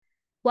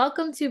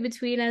Welcome to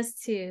Between Us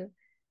Two,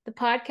 the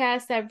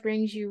podcast that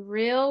brings you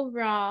real,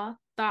 raw,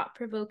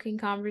 thought-provoking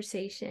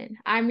conversation.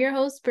 I'm your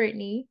host,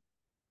 Brittany.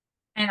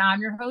 And I'm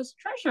your host,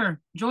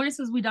 Treasure. Join us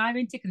as we dive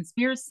into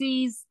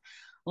conspiracies,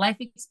 life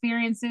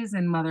experiences,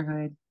 and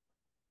motherhood.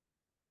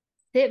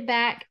 Sit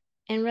back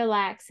and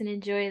relax and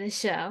enjoy the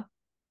show.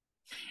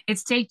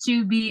 It's take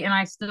two, B, and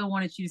I still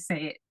wanted you to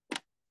say it.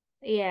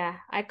 Yeah,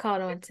 I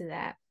caught on to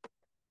that.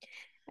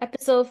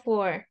 Episode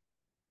 4.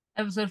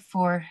 Episode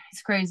 4.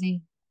 It's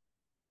crazy.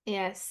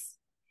 Yes.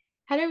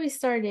 How did we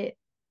start it?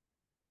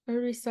 What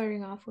are we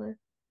starting off with?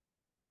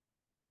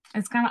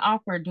 It's kind of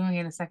awkward doing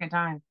it a second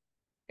time.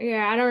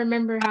 Yeah, I don't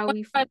remember I how want we.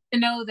 you to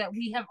know that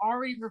we have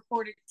already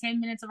recorded 10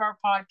 minutes of our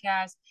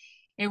podcast.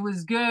 It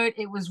was good.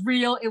 It was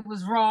real. It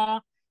was raw.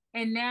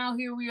 And now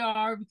here we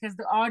are because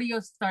the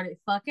audio started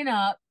fucking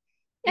up.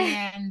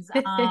 And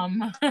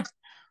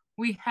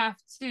we have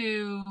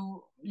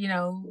to,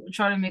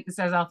 try to make this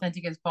as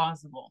authentic as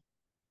possible.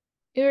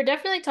 We were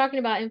definitely talking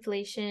about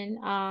inflation. We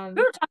were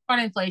talking about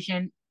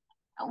inflation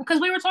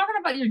because we were talking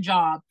about your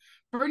job.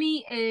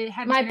 Bernie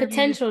had an My interview with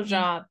potential me,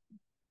 job.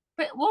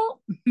 but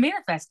well,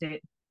 manifest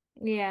it.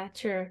 Yeah,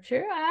 true,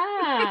 true.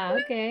 Ah,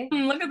 okay.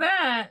 Look at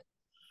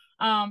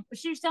that.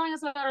 She was telling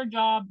us about her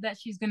job that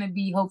she's going to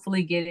be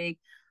hopefully getting.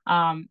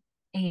 And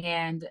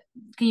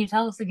can you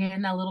tell us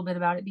again a little bit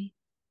about it, B?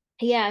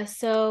 Yeah,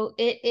 so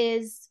it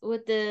is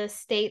with the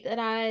state that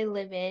I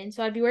live in.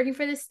 So I'd be working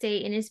for the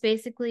state, and it's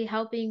basically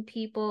helping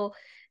people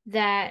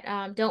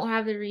that don't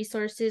have the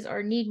resources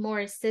or need more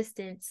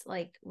assistance,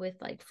 like with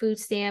like food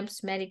stamps,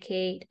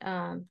 Medicaid,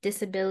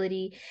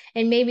 disability,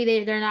 and maybe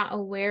they're not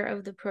aware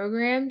of the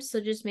program.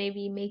 So just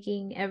maybe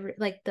making every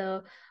like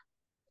the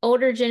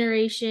older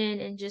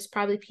generation and just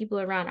probably people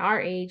around our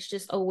age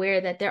just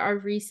aware that there are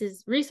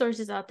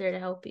resources out there to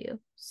help you.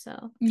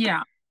 So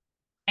Yeah.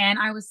 And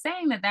I was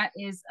saying that that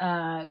is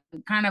kind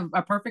of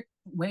a perfect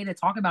way to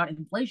talk about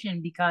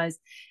inflation because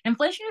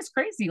inflation is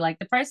crazy. Like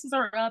the prices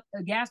are up,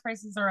 the gas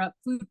prices are up,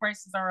 food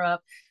prices are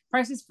up,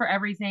 prices for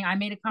everything. I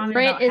made a comment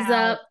rent about is how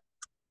up.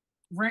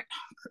 rent,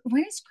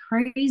 rent is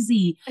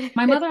crazy.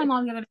 My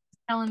mother-in-law the other day was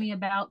telling me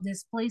about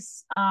this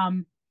place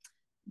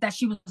that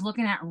she was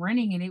looking at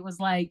renting, and it was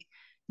like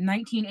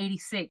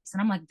 1986,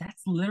 and I'm like,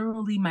 that's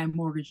literally my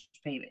mortgage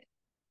payment,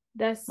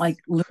 like That's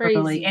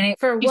literally. And crazy. it,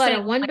 For she what, said a it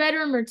was one like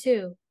bedroom or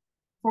two?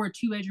 for a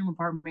two-bedroom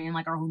apartment in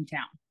like our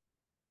hometown.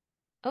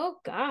 Oh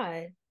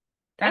God,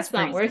 That's that's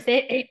not crazy.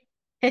 worth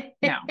it.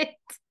 No,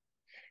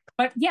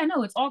 but yeah,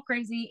 no, it's all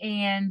crazy.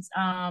 And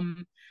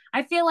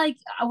I feel like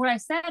what I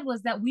said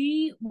was that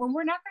when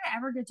we're not going to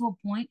ever get to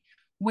a point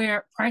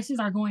where prices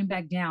are going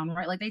back down,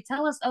 right? Like they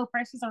tell us, oh,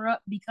 prices are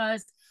up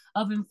because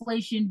of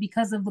inflation,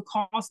 because of the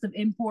cost of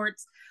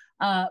imports,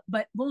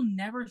 but we'll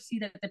never see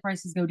that the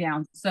prices go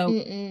down. So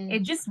it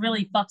Mm-mm. just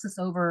really fucks us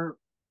over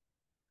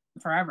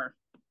forever.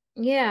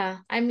 Yeah,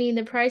 I mean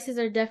the prices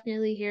are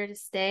definitely here to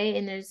stay,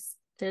 and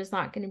there's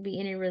not going to be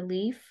any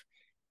relief.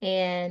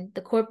 And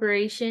the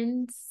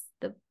corporations,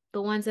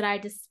 the ones that I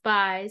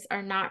despise,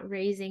 are not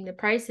raising the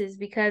prices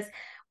because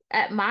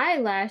at my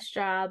last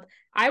job,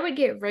 I would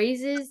get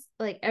raises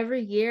like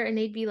every year, and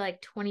they'd be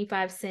like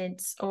 25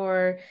 cents.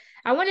 Or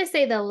I want to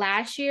say the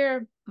last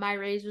year my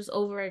raise was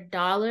over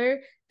 $1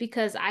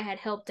 because I had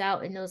helped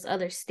out in those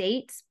other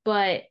states,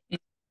 but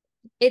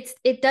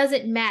it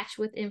doesn't match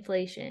with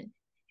inflation.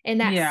 And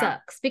that Yeah.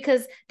 sucks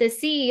because the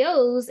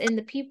CEOs and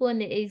the people in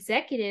the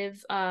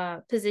executive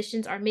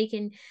positions are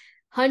making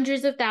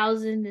hundreds of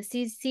thousands.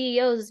 The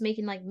CEOs is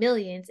making like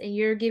millions, and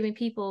you're giving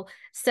people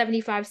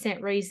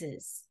 75-cent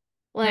raises.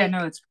 Yeah, no,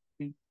 Like it's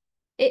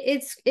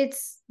crazy.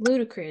 it's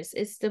ludicrous.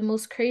 It's the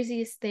most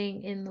craziest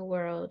thing in the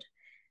world.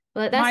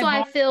 But that's My why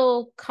I boss,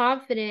 feel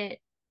confident,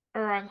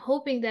 or I'm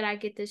hoping that I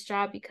get this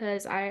job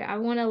because I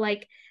want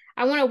to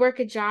I want to work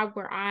a job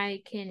where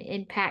I can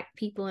impact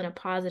people in a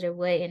positive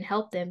way and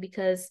help them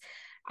because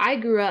I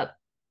grew up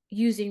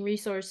using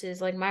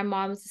resources. Like my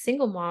mom's a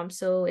single mom,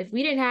 so if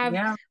we didn't have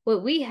yeah,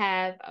 what we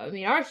have, I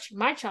mean, our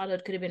my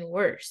childhood could have been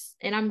worse.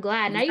 And I'm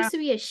glad. And I yeah. used to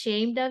be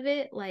ashamed of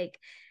it, like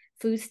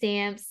food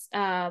stamps,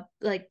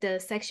 like the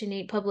Section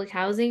 8 public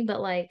housing, but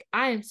like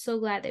I am so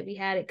glad that we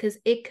had it because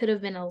it could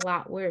have been a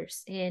lot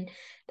worse. And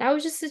that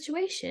was just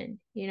situation.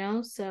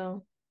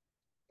 So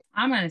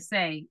I'm gonna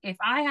say, if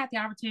I had the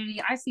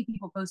opportunity, I see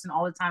people posting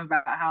all the time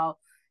about how,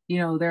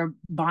 they're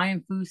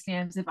buying food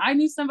stamps. If I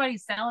knew somebody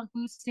selling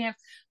food stamps,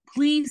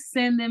 please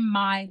send them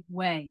my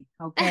way.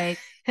 Okay.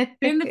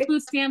 Send the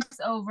food stamps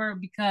over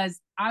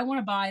because I want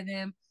to buy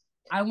them.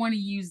 I want to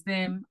use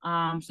them.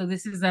 So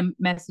this is a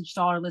message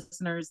to all our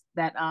listeners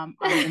that I am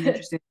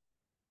interested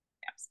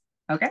in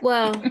stamps.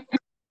 well,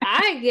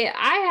 Okay.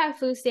 I have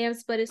food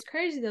stamps, but it's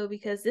crazy though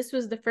because this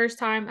was the first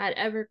time I'd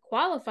ever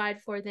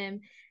qualified for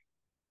them,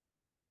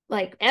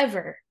 like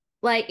ever.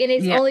 Like, and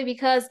it's Yeah. only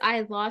because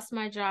I lost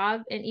my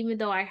job, and even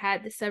though I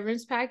had the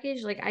severance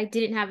package, like I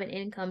didn't have an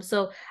income.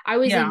 So I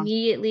was Yeah.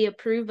 immediately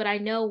approved, but I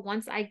know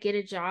once I get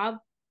a job,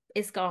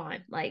 it's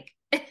gone. Like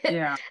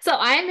Yeah. so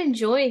I'm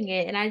enjoying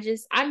it,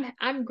 and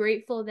I'm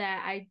grateful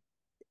that I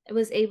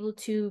was able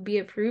to be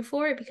approved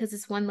for it because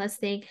it's one less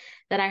thing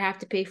that I have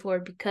to pay for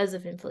because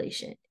of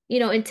inflation,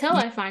 until Yeah,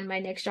 I find my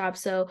next job.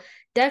 So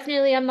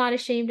definitely I'm not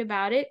ashamed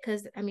about it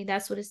because I mean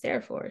that's what it's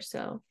there for.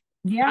 So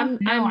yeah,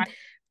 no, I'm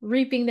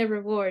reaping the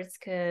rewards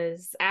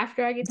because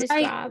after I get this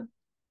I job.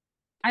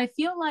 I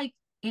feel like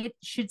it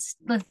should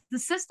the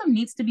system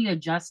needs to be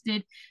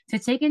adjusted to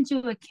take into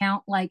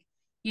account, like,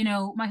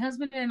 my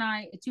husband and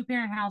I, a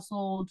two-parent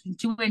household,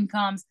 two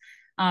incomes,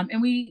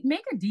 and we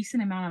make a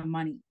decent amount of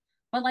money.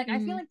 But like I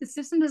feel Mhm. like the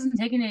system doesn't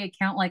take into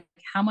account like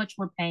how much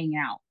we're paying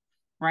out,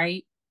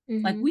 right?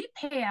 Like Mhm. we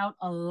pay out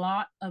a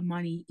lot of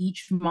money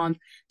each month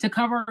to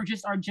cover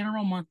just our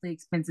general monthly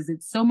expenses.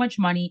 It's so much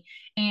money.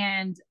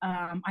 And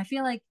I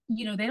feel like,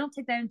 they don't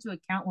take that into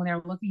account when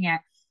they're looking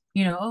at,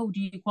 oh, do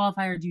you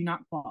qualify or do you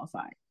not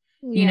qualify?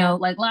 Yeah.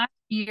 Like last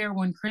year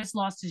when Chris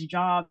lost his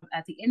job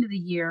at the end of the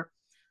year,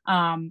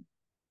 um,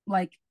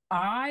 like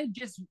I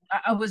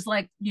was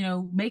like,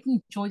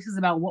 making choices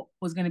about what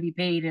was going to be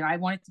paid, and I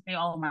wanted to pay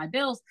all of my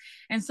bills.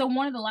 And so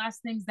one of the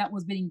last things that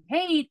was being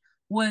paid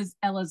was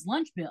Ella's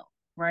lunch bill.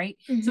 Right.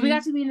 So we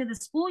got Mhm. to the end of the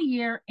school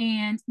year.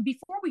 And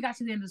before we got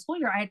to the end of the school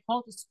year, I had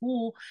called the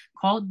school,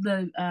 called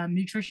the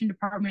nutrition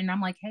department. And I'm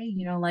like, hey,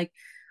 like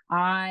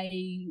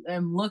I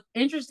am look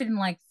interested in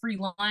like free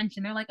lunch.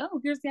 And they're like,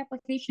 oh, here's the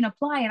application,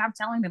 apply. And I'm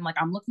telling them,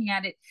 like, I'm looking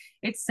at it.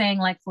 It's saying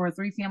like for a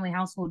 3 family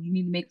household, you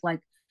need to make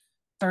like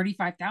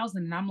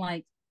 35,000. And I'm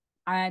like,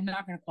 I'm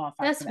not going to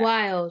qualify for That's that.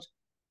 wild.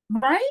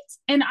 Right.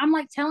 And I'm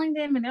like telling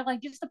them, and they're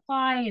like, just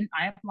apply. And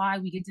I apply,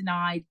 we get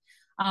denied.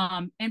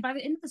 And by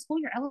the end of the school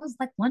year, Ella's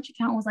like lunch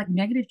account was like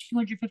negative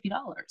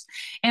 $250.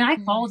 And I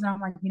Mm. called and I'm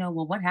like,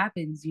 well, what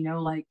happens?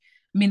 Like,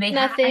 I mean, I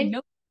Nothing.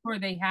 know where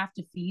they have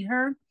to feed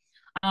her.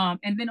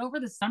 And then over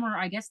the summer,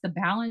 I guess the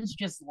balance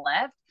just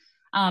left.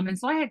 And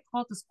so I had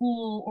called the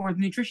school or the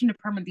nutrition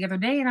department the other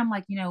day, and I'm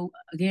like,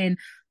 again,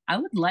 I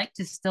would like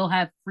to still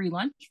have free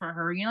lunch for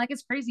her. Like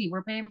it's crazy.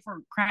 We're paying for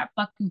crap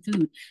fucking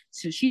food.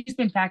 So she's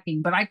been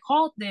packing. But I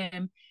called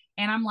them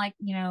and I'm like,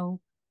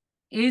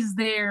 is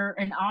there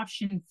an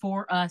option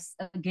for us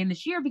again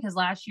this year? Because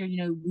last year,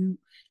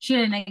 she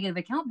had a negative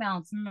account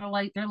balance. And they're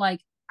like,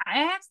 I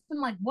asked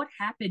them like what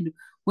happened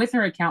with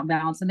her account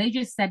balance, and they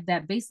just said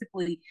that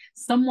basically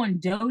someone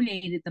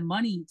donated the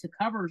money to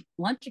cover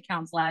lunch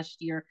accounts last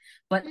year.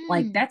 But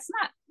like Mm. that's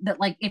not that,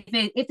 like if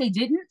they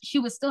didn't, she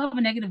would still have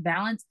a negative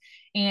balance.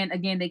 And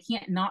again, they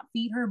can't not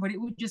feed her, but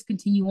it would just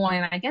continue on.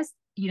 And I guess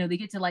they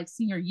get to like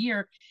senior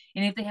year,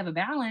 and if they have a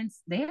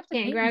balance, they have to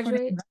Can't pay before they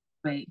can graduate.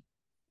 graduate.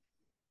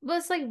 But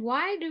it's like,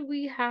 why do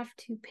we have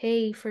to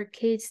pay for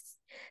kids?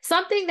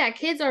 Something that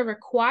kids are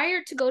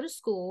required to go to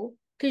school,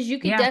 because you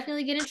could Yeah.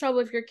 definitely get in trouble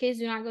if your kids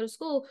do not go to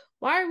school.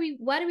 Why do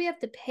we have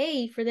to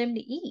pay for them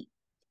to eat?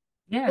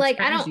 Yeah, it's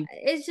Like, I don't, crazy.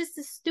 it's just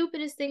the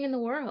stupidest thing in the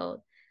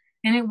world.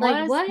 And it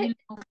Like, was,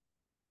 what?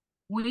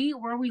 we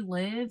where we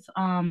live,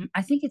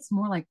 I think it's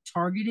more like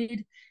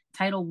targeted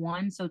Title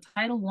One. So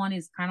Title One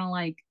is kind of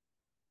like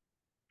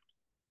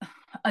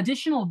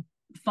additional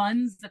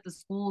funds that the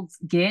schools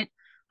get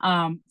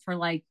for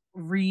like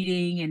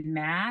reading and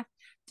math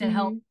to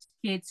help Hmm.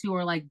 kids who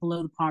are like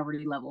below the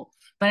poverty level.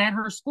 But at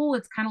her school,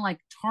 it's kind of like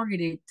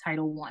targeted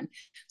Title One.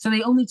 So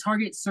they only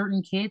target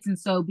certain kids. And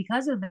so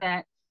because of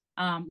that,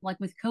 like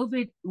with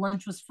COVID,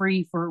 lunch was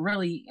free for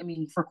really, I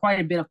mean, for quite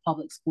a bit of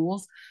public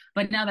schools.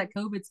 But now that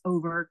COVID's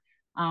over,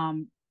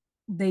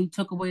 they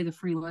took away the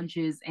free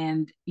lunches,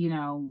 and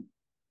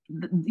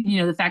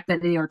the fact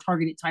that they are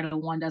targeted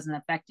Title One doesn't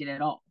affect it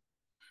at all.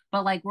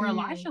 But like where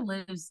Mm. Elisha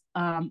lives,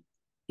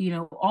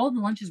 all the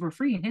lunches were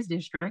free in his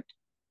district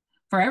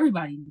for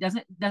everybody.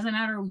 Doesn't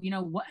matter,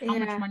 what how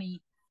much Yeah.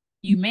 money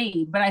you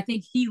made. But I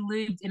think he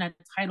lived in a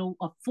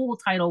full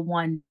Title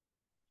One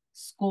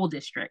school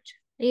district.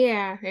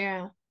 Yeah.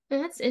 Yeah.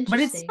 That's But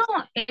it's interesting.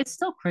 still it's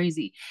still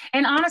crazy.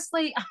 And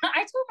honestly, I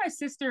told my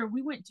sister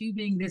we went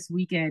tubing this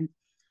weekend.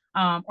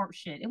 Or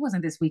shit, it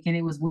wasn't this weekend,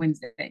 it was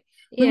Wednesday.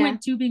 We Yeah.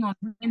 went tubing on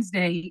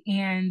Wednesday,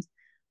 and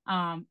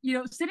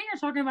sitting here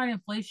talking about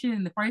inflation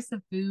and the price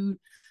of food.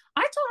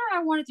 I told her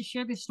I wanted to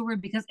share this story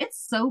because it's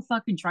so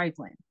fucking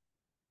trifling.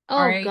 All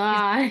Oh right. It's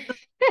God.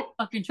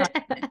 fucking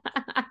trifling.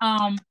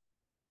 Um,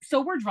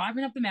 so we're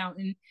driving up the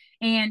mountain,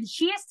 and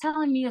she is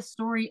telling me a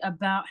story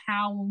about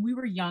how when we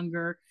were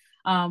younger,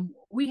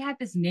 we had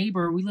this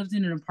neighbor. We lived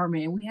in an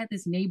apartment, and we had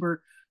this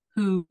neighbor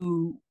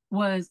who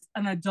was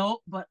an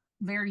adult but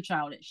very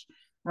childish,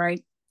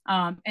 right?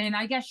 And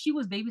I guess she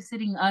was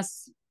babysitting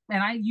us,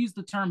 and I use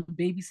the term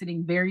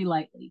babysitting very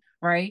lightly,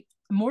 right?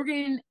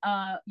 Morgan,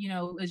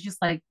 is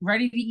just like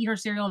ready to eat her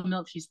cereal and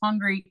milk. She's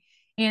hungry,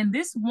 and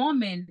this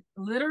woman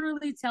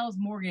literally tells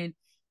Morgan,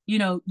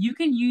 you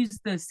can use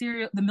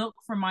the milk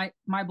from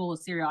my bowl of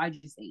cereal I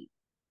just ate.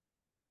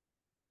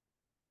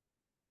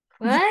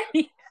 What?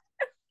 That's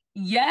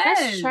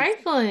Yes,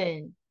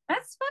 trifling.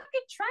 that's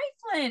fucking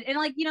trifling. And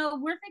like,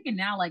 we're thinking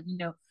now, like,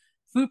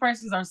 food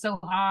prices are so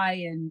high,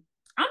 and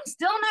I'm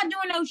still not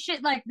doing no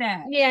shit like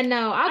that. Yeah,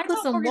 no, I'll I put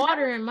told some Morgan that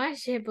water was in my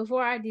shit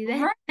before I do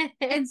right. that.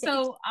 And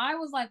so I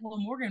was like, well,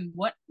 Morgan,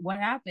 what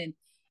happened?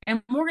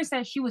 And Morgan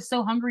said she was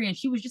so hungry, and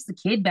she was just a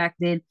kid back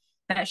then,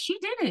 that she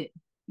did it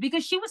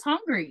because she was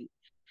hungry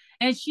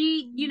and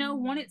she,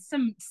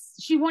 Mm.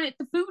 she wanted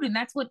the food and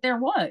that's what there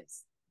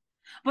was.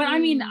 But I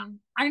mean, Mm.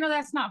 I know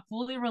that's not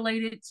fully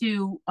related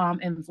to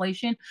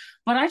inflation,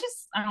 but I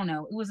don't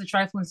know. It was a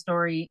trifling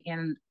story,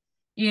 and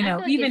I feel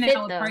like it even fit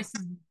now with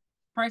though.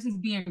 prices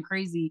being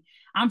crazy,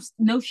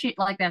 no shit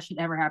like that should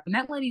ever happen.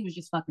 That lady was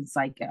just fucking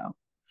psycho.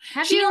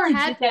 Have She you ever only did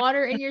had that.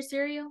 water in your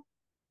cereal?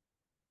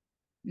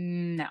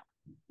 No,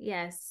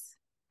 Yes.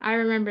 I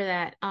remember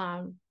that.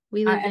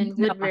 We lived in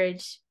no.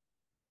 Woodbridge.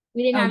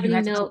 We didn't Oh, have you any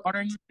had to put milk.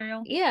 water in your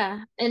cereal?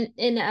 Yeah, and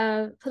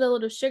put a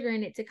little sugar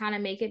in it to kind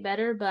of make it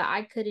better, but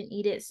I couldn't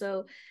eat it,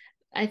 so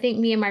I think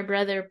me and my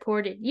brother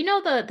poured it. You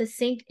know the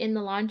sink in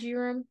the laundry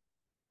room?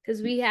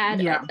 Because we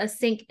had Yeah. a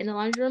sink in the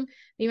laundry room.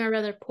 Me and my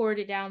brother poured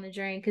it down the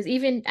drain because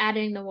even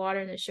adding the water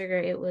and the sugar,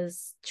 it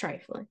was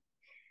trifling.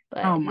 Oh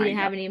But we my didn't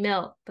God. have any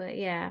milk. But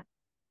yeah.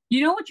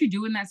 You know what you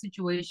do in that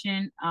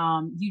situation?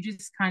 You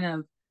just kind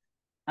of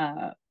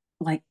uh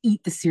like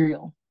eat the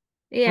cereal,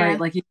 right? Yeah.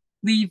 Like you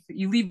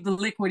leave the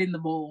liquid in the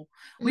bowl.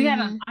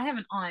 Mm-hmm. I have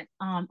an aunt,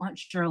 Aunt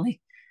Shirley,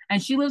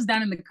 and she lives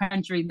down in the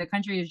country. The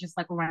country is just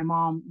like where my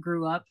mom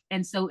grew up.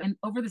 And so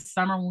over the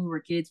summer when we were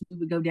kids, we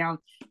would go down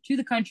to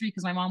the country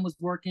because my mom was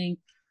working.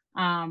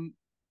 Um,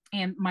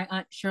 and my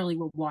aunt Shirley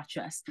would watch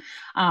us.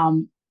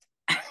 Um,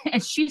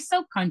 and she's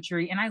so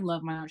country, and I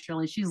love my aunt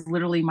Shirley. She's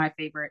literally my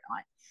favorite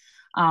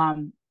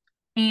aunt.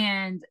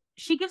 And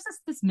she gives us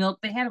this milk.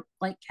 They had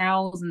like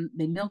cows and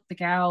they milk the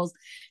cows.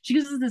 She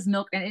gives us this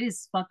milk and it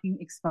is fucking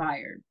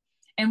expired.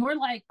 And we're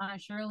like,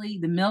 Shirley,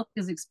 the milk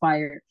is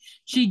expired.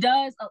 She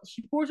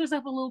pours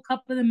herself a little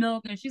cup of the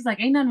milk and she's like,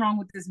 ain't nothing wrong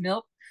with this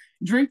milk.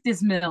 Drink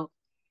this milk.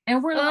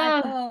 And we're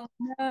like, Oh,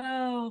 oh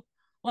no.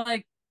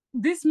 Like,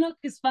 this milk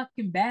is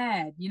fucking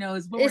bad,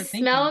 is what it we're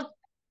thinking.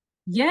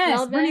 Yes,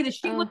 smelled Brittany, the bad.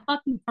 shit was Oh.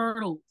 fucking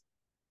curdled.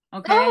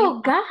 Okay.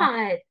 Oh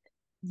God.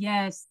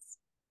 Yes.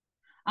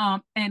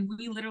 And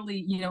we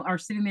literally, are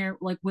sitting there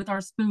like with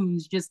our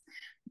spoons, just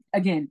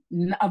again,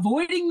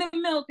 avoiding the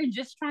milk and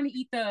just trying to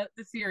eat the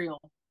cereal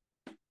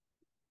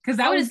because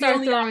I that would have was the started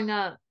only option. throwing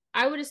up.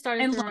 I would have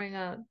started And look, throwing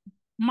up.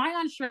 my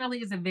aunt Shirley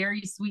is a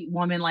very sweet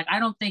woman. Like, I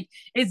don't think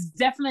it's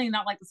definitely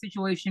not like the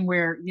situation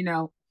where,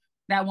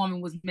 that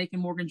woman was making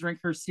Morgan drink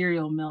her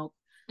cereal milk.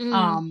 Mm,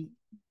 Um,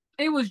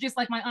 it was just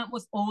like my aunt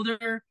was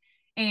older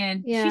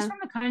and she's yeah. from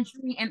the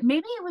country, and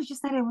maybe it was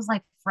just that it was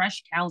like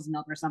fresh cow's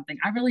milk or something.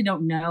 I really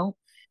don't know.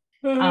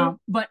 Uh-huh.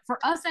 But for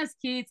us as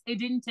kids, it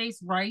didn't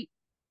taste right.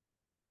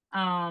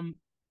 Um,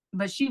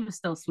 but she was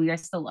still sweet. I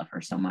still love her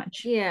so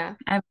much. Yeah.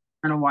 I haven't seen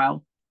her in a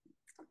while.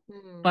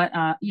 Mm.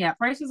 But yeah,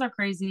 prices are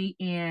crazy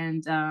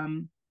and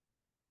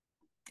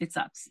it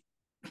sucks.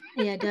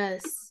 Yeah, it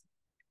does.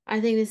 I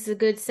think this is a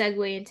good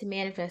segue into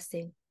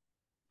manifesting.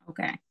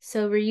 Okay.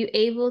 So, were you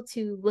able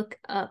to look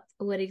up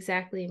what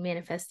exactly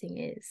manifesting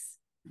is?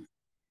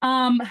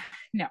 Um,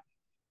 no.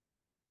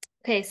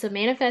 Okay, so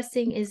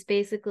manifesting is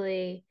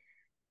basically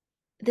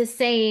the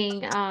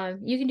saying,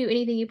 you can do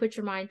anything you put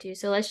your mind to.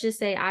 So let's just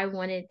say I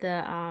wanted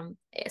the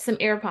some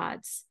AirPods.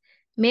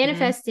 Mm-hmm.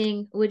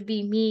 Manifesting would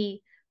be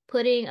me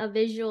putting a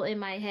visual in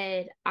my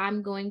head. I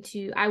want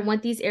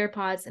these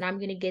AirPods and I'm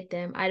gonna get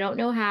them. I don't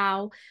know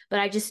how, but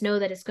I just know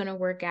that it's gonna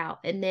work out.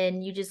 And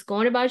then you just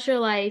going about your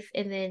life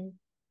and then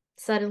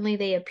suddenly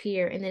they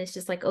appear and then it's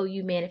just like, oh,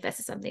 you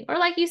manifested something. Or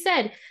like you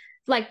said,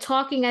 like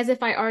talking as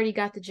if I already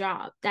got the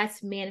job.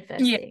 That's Yeah.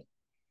 manifesting.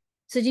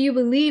 So do you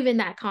believe in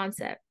that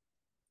concept?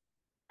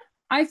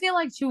 I feel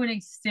like to an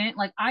extent,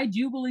 like I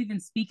do believe in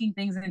speaking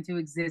things into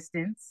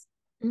existence,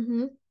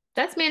 Mm-hmm.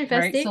 That's right?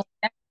 manifesting. So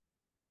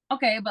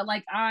okay, but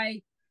like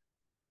I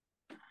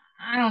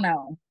don't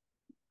know.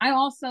 I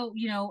also,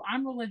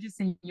 I'm religious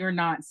and you're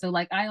not. So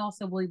like I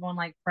also believe on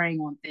like praying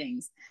on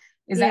things.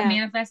 Is that Yeah.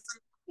 manifest?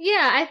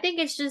 Yeah, I think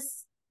it's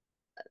just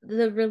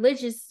the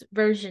religious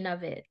version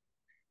of it.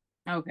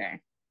 Okay.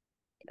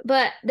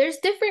 But there's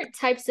different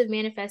types of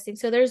manifesting.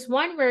 So there's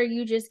one where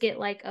you just get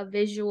like a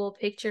visual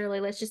picture.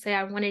 Like let's just say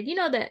I wanted,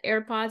 the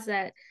AirPods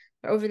that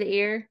are over the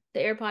ear, the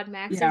AirPod Yeah.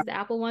 Maxes, the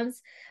Apple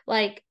ones.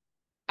 Like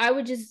I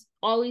would just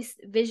always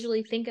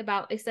visually think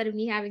about instead of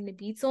me having the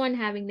beats on,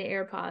 having the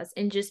AirPods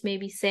and just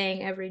maybe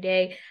saying every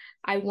day,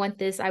 I want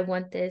this, I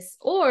want this.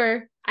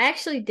 Or I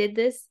actually did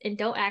this and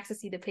don't ask to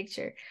see the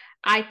picture.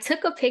 I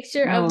took a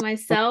picture of Oh,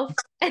 myself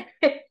and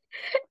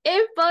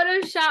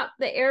photoshopped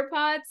the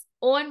AirPods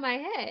on my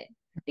head.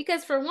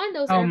 Because for one,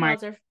 oh my.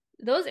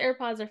 those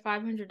AirPods are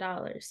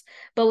 $500.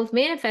 But with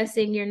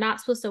manifesting, you're not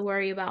supposed to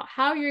worry about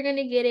how you're going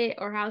to get it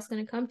or how it's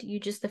going to come to you,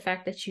 just the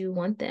fact that you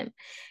want them.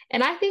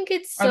 And I think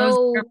it's Are those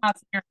so.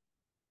 AirPods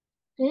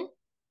Hmm?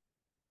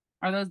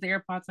 are those the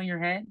AirPods on your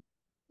head?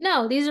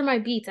 No, these are my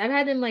Beats. I've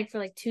had them like for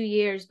like 2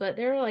 years, but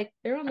they're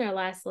on their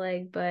last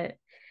leg. But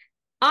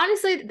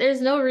honestly,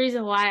 there's no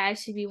reason why I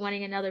should be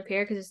wanting another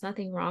pair because there's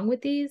nothing wrong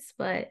with these.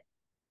 But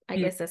I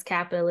Yeah. guess that's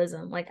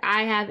capitalism. Like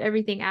I have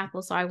everything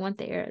Apple, so I want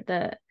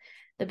the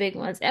big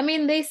ones. I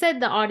mean, they said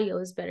the audio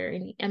is better,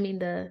 and I mean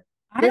the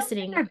I don't think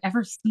listening. I've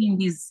ever seen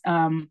these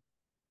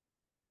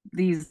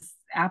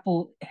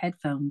Apple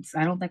headphones.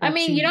 I don't think I I've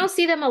mean, seen you them. don't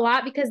see them a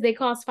lot because they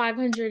cost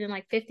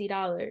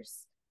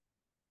 $550.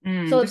 So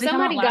if Did they come out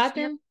somebody last got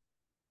year? them,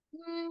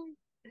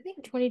 I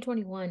think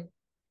 2021.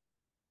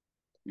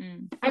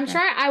 I'm Okay.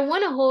 trying. I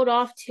want to hold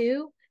off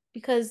too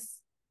because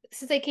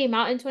since they came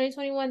out in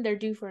 2021, they're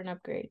due for an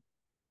upgrade.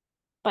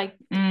 Like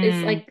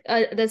it's Mm,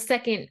 like the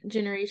second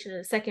generation,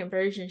 the second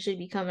version should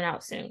be coming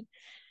out soon.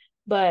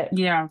 But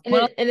yeah.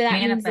 and and that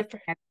means the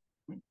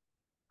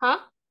huh?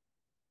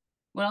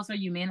 What else are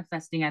you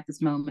manifesting at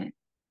this moment?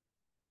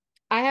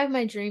 I have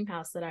my dream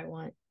house that I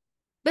want.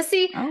 But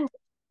see, Oh,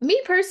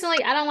 me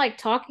personally, I don't like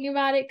talking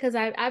about it because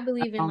I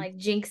believe in oh. like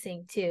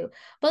jinxing too.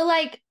 But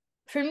like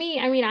for me,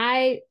 I mean,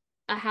 I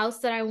a house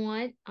that I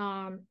want,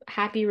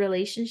 happy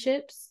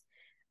relationships,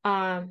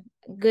 um,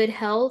 good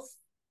health,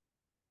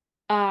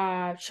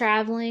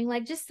 traveling,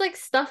 like just like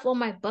stuff on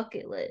my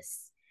bucket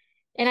list.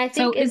 And I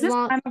So think is as this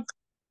long kind of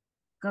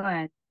go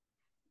ahead?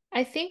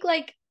 I think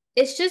like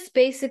it's just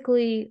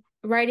basically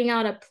writing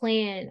out a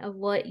plan of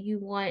what you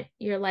want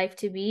your life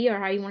to be or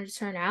how you want it to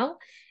turn out,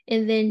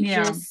 and then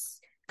Yeah. just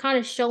kind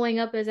of showing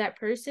up as that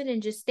person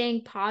and just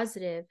staying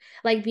positive,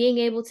 like being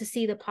able to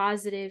see the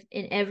positive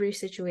in every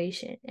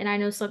situation. And I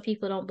know some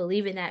people don't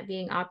believe in that,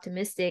 being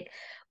optimistic,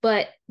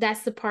 but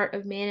that's the part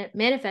of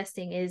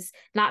manifesting is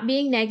not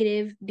being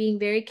negative, being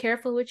very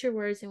careful with your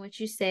words and what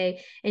you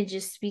say, and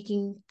just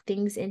speaking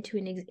things into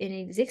an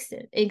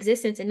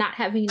existence and not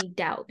having any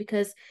doubt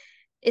because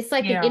it's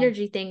like an Yeah.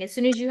 energy thing. As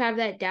soon as you have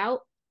that doubt,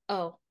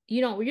 oh,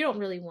 you don't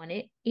really want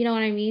it. You know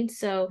what I mean?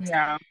 So,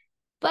 Yeah.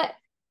 but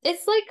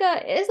it's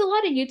like there's a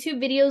lot of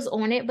YouTube videos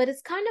on it, but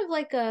it's kind of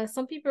like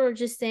some people are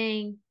just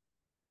saying,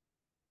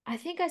 I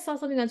think I saw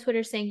something on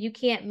Twitter saying you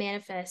can't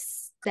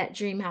manifest that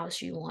dream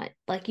house you want.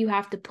 Like you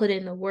have to put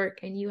in the work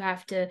and you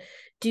have to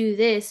do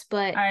this,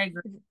 but I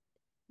agree.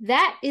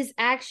 that is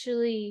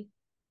actually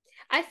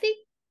I think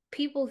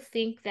people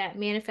think that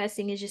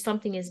manifesting is just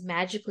something is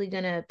magically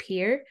going to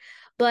appear.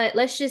 But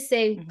let's just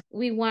say Mhm.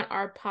 we want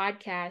our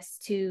podcast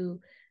to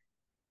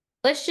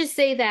let's just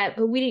say that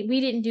but we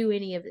didn't do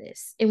any of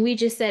this. And we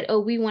just said, "Oh,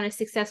 we want a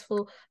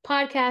successful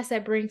podcast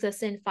that brings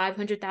us in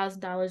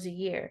 $500,000 a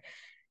year."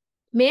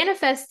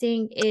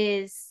 Manifesting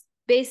is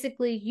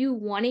basically you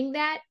wanting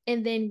that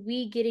and then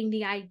we getting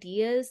the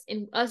ideas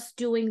and us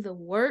doing the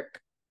work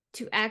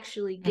to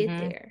actually get Mhm.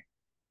 there.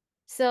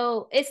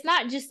 So it's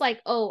not just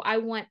like, oh, I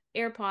want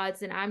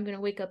AirPods and I'm gonna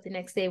wake up the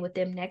next day with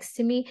them next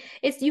to me.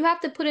 It's you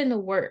have to put in the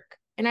work.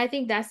 And I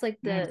think that's like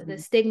the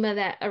Mhm. stigma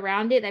that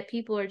around it that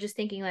people are just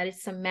thinking that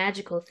it's some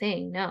magical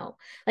thing. No.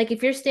 Like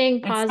if you're staying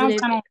It sounds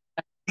positive, kind of like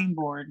a dream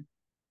board,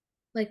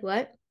 like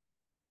what?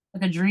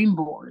 like a dream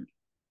board.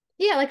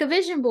 Yeah, like a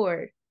vision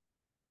board.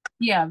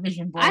 Yeah,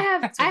 vision I board.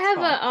 have That's I what it's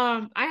have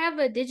called. I have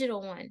a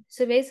digital one.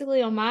 So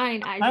basically on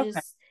mine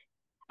Okay.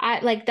 I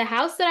like the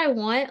house that I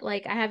want,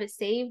 like I have it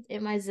saved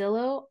in my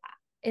Zillow.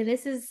 And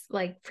this is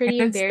like Is pretty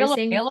it still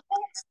embarrassing. available?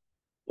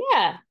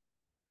 Yeah.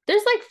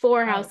 There's like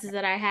four Oh, okay. houses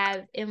that I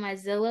have in my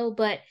Zillow,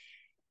 but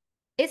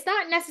it's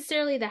not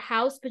necessarily the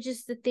house, but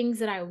just the things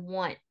that I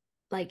want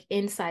like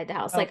inside the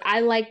house. Like Okay.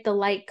 I like the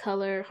light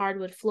color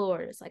hardwood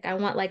floors. Like I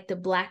want like the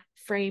black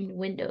framed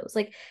windows.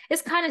 Like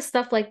it's kind of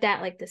stuff like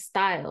that, like the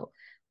style.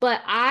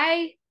 But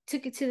I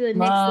took it to the next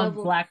Love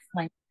level. black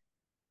flame.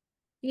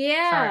 Sorry,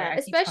 Yeah,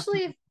 I keep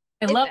talking.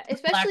 I if love black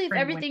especially if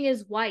frame windows. everything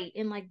is white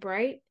and like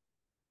bright.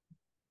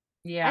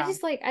 Yeah.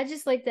 I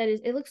just like that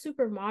it looks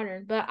super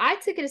modern, but I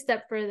took it a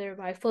step further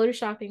by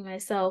photoshopping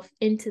myself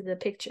into the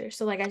picture.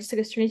 So like I just took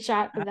a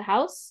screenshot of the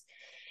house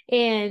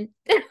and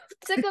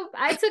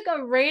I took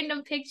a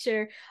random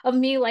picture of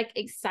me like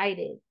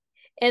excited.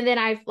 And then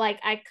I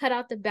cut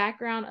out the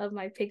background of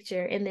my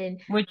picture and then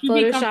Would you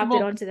be photoshopped it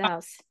comfortable? onto the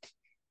house.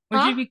 Would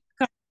Huh? you be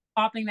comfortable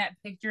popping that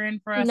picture in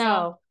for us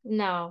all? No,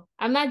 no.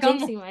 I'm not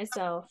Come on. jinxing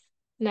myself.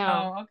 No.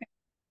 Oh, okay.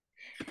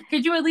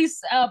 Could you at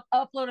least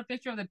upload a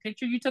picture of the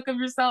picture you took of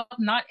yourself,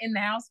 not in the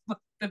house, but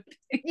the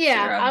picture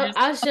Yeah, of yourself?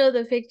 I'll show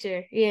the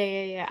picture. Yeah,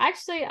 yeah, yeah.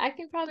 Actually, I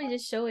can probably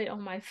just show it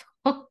on my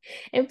phone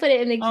and put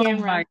it in the Oh my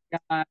camera.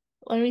 God.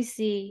 Let me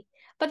see.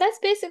 But that's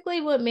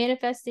basically what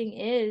manifesting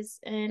is.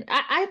 And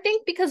I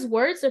think because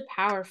words are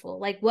powerful.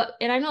 Like what,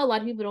 and I know a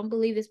lot of people don't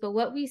believe this, but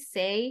what we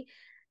say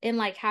and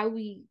like how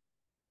we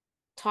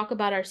talk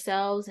about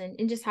ourselves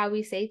and just how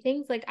we say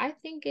things, like I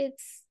think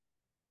it's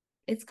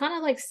kind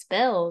of like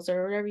spells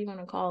or whatever you want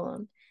to call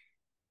them.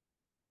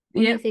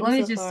 What do Yeah, you think let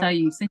me so just tell far?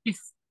 you,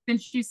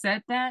 since you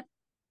said that,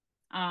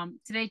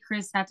 today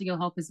Chris had to go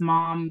help his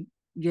mom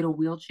get a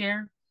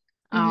wheelchair.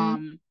 Mm-hmm.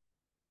 Um,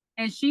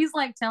 and she's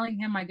like telling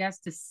him, I guess,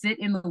 to sit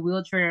in the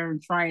wheelchair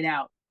and try it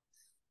out.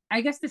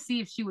 I guess to see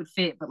if she would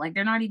fit, but like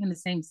they're not even the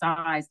same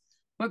size.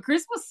 But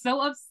Chris was so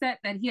upset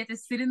that he had to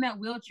sit in that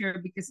wheelchair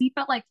because he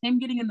felt like him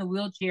getting in the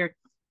wheelchair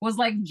was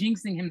like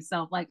jinxing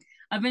himself. Like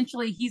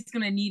eventually he's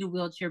gonna need a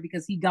wheelchair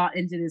because he got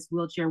into this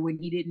wheelchair when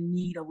he didn't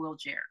need a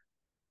wheelchair.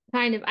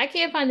 Kind of. I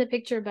can't find the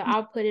picture, but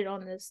I'll put it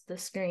on the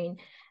screen.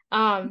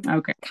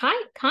 Okay.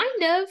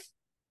 Kind of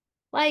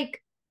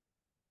like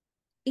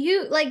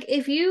you like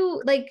if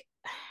you like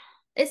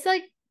it's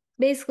like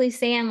basically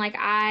saying like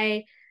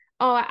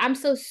oh, I'm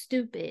so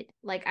stupid.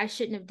 Like I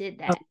shouldn't have did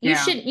Oh, that.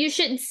 yeah. You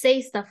shouldn't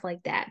say stuff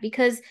like that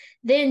because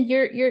then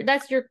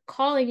you're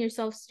calling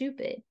yourself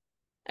stupid.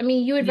 I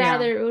mean, you would Yeah.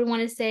 rather would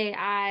want to say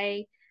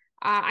I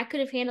could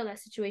have handled that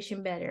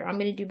situation better. I'm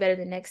going to do better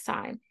the next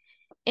time.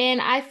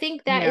 And I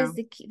think that Yeah. is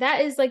the key,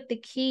 that is like the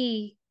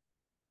key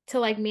to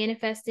like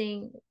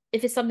manifesting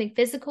if it's something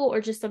physical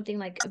or just something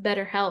like a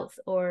better health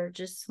or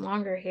just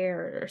longer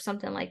hair or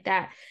something like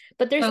that.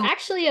 But So,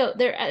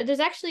 there's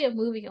actually a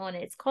movie on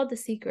it. It's called The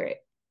Secret.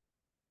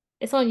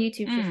 It's on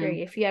YouTube for mm,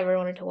 free if you ever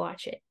wanted to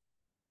watch it.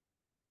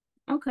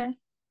 okay.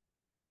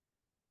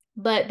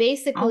 But I'll look into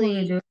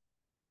basically, it.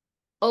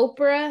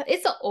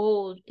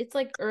 it's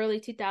like early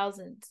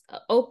 2000s.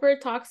 Oprah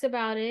talks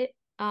about it.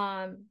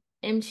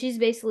 And she's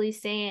basically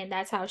saying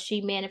that's how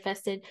she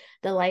manifested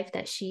the life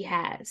that she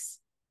has.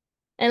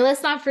 And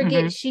let's not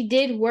forget, Hmm. she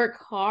did work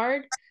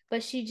hard,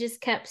 but she just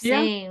kept Yeah.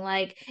 saying,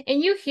 like,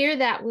 and you hear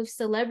that with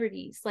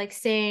celebrities, like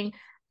saying,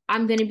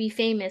 I'm going to be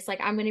famous,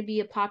 like, I'm going to be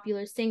a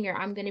popular singer,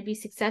 I'm going to be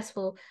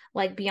successful.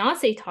 Like,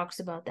 Beyonce talks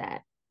about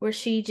that, where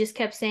she just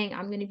kept saying,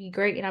 I'm going to be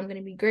great and I'm going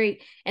to be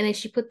great. And then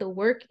she put the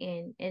work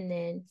in, and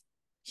then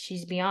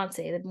she's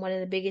Beyonce, one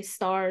of the biggest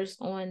stars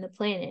on the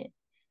planet.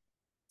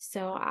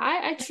 So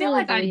I I feel truly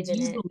like I believe in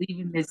do it. believe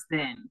in this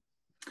then.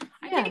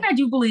 I think Yeah. I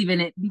do believe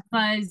in it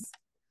because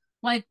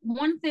like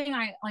one thing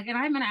I like, and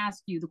I'm gonna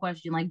ask you the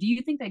question, like, do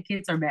you think that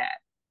kids are bad?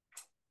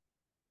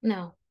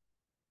 No.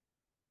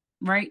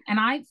 Right. And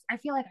I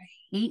feel like I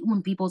hate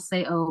when people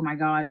say, oh my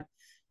God,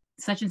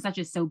 such and such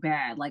is so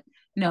bad. Like,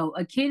 no,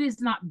 a kid is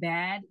not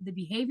bad. The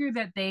behavior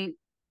that they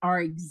are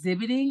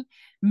exhibiting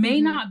may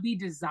Mm-hmm. not be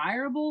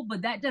desirable,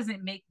 but that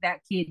doesn't make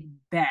that kid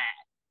bad,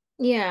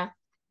 Yeah.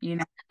 you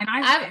know? And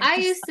I I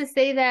just, used to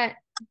say that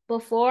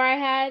before I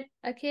had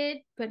a kid,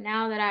 but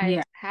now that I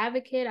yeah, have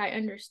a kid, I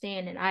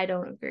understand and I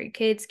don't agree.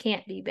 Kids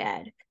can't be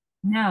bad.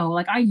 no,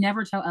 like I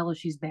never tell Ella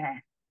she's bad.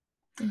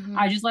 I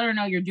Hmm. just let her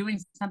know you're doing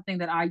something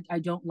that I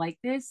don't like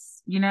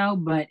this, you know,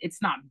 but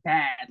it's not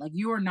bad. Like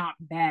you are not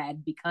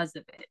bad because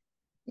of it.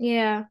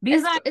 Yeah,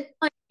 Because I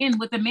like in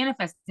with the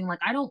manifesting, like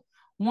I don't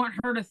want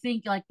her to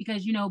think like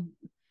because you know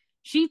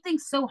she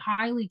thinks so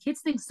highly,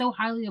 kids think so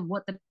highly of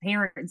what the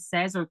parent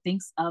says or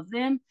thinks of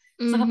them.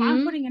 So like, if I'm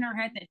mm-hmm. putting in her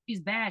head that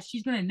she's bad,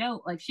 she's gonna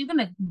know, like she's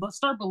gonna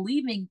start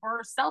believing for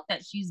herself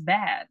that she's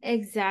bad.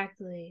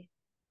 Exactly.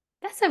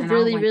 That's a And I don't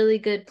really, like, really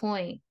good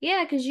point.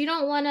 Yeah, because you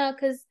don't want to,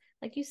 because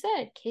like you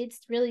said, kids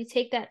really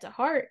take that to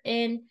heart.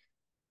 And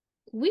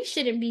we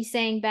shouldn't be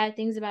saying bad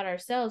things about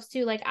ourselves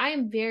too. Like I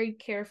am very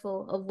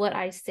careful of what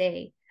I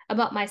say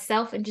about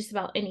myself and just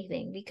about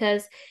anything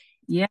because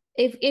yeah,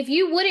 if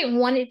you wouldn't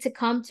want it to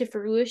come to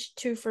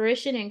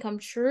fruition and come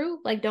true,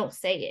 like don't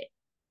say it.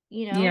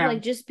 You know, yeah,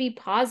 like just be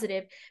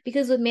positive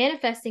because with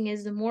manifesting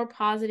is the more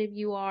positive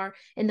you are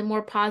and the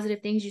more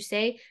positive things you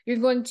say,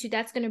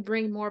 that's going to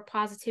bring more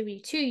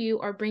positivity to you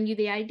or bring you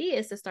the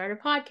ideas to start a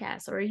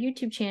podcast or a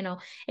YouTube channel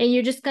and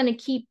you're just going to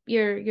keep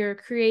your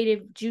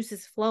creative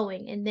juices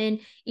flowing and then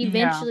yeah,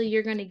 eventually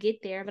you're going to get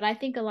there. But I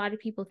think a lot of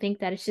people think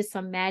that it's just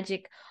some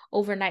magic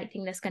overnight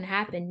thing that's going to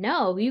happen.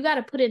 No, you got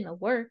to put in the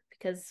work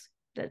because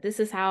that this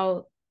is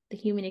how the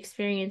human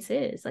experience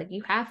is. Like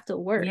you have to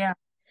work. yeah,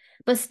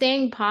 But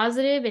staying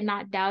positive and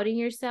not doubting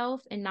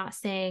yourself and not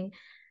saying,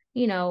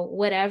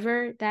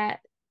 whatever, that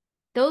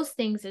those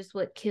things is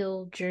what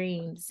kill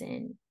dreams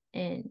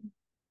and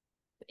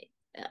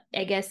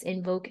I guess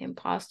invoke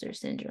imposter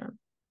syndrome,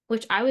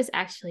 which I was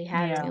actually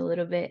having yeah. a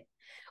little bit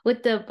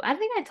with the I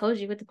think I told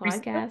you with the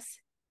Recently? podcast.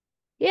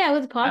 Yeah,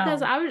 with the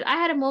podcast, Oh, I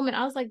had a moment,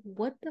 I was like,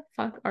 what the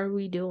fuck are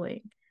we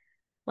doing?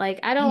 Like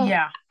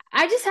yeah.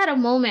 I just had a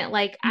moment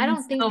like You I can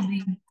don't think. still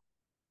be,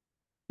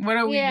 what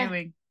are we Yeah.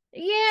 doing?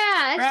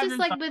 Yeah, We're it's just having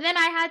like, but then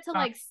I had to fun.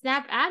 like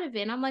snap out of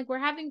it. And I'm like, we're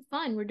having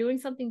fun. We're doing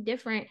something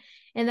different.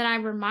 And then I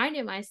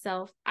reminded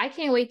myself, I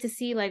can't wait to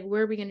see like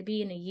where we're going to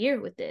be in a year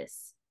with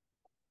this,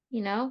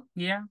 you know?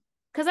 Yeah.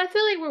 Because I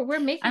feel like we're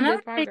making Another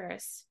good thing,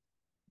 progress.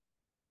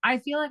 I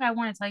feel like I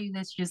want to tell you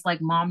this just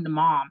like mom to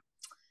mom.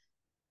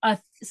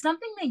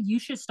 Something that you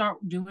should start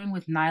doing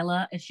with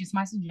Nyla, it's just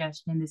my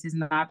suggestion. This is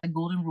not the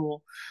golden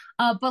rule.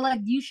 But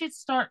like you should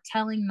start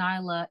telling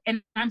Nyla,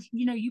 and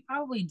you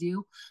probably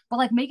do, but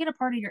like make it a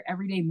part of your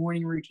everyday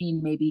morning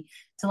routine, maybe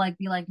to like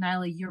be like,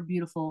 Nyla, you're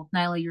beautiful.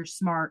 Nyla, you're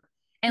smart.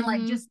 And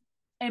like Mm-hmm. just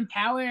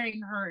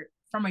empowering her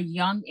from a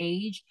young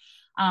age.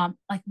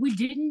 Like we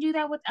didn't do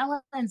that with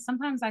Ella, and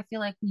sometimes I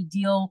feel like we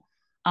deal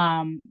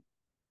um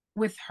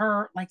with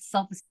her like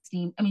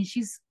self-esteem. I mean,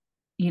 she's,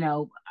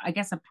 I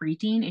guess a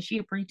preteen. Is she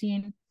a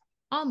preteen?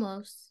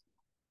 Almost.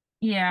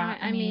 Yeah,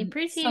 I I mean, mean,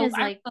 preteen so is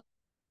like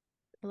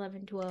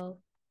 11, 12.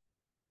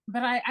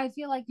 but I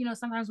feel like,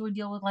 sometimes we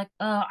deal with like,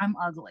 I'm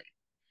ugly,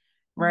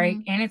 right?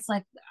 Mm-hmm. And it's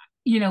like,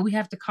 we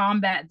have to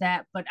combat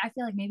that. But I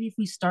feel like maybe if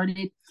we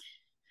started,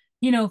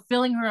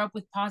 filling her up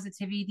with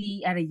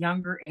positivity at a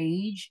younger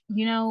age,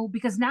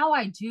 because now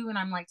I do, and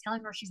I'm like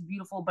telling her she's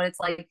beautiful, but it's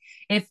like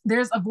if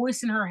there's a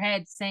voice in her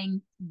head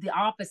saying the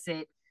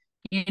opposite,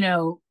 you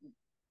know,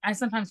 I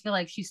sometimes feel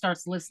like she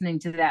starts listening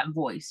to that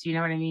voice. You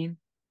know what I mean?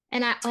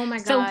 And oh my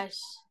So gosh.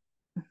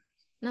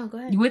 No, go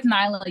ahead. With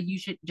Nyla, you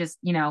should just,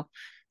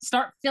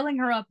 start filling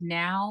her up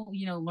now,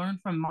 learn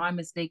from my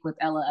mistake with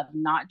Ella of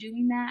not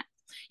doing that.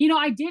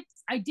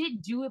 I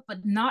did do it,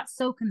 but not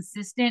so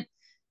consistent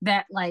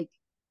that like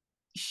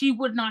she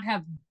would not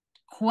have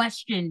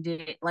questioned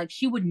it. Like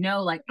she would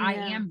know, like, I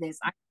Yeah. am this,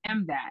 I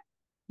am that,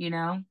 you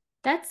know?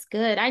 That's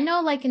good. I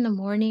know, like in the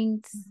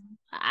mornings,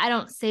 I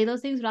don't say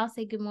those things, but I'll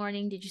say good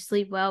morning. Did you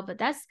sleep well? But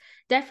that's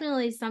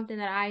definitely something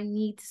that I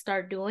need to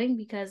start doing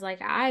because,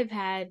 like, I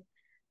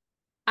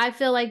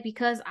feel like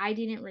because I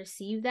didn't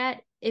receive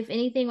that, if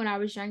anything, when I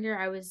was younger,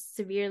 I was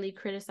severely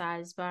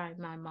criticized by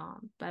my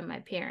mom, by my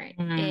parent.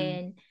 Mm,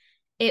 And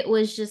it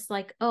was just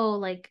like, oh,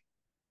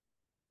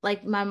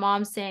 like my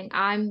mom saying,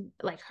 I'm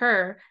like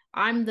her,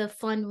 I'm the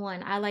fun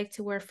one. I like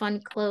to wear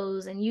fun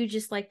clothes, and you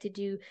just like to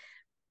do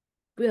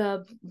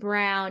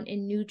brown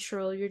and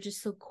neutral. You're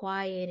just so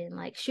quiet. And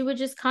like she would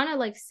just kind of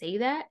like say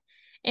that.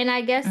 And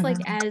I guess like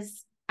mhm.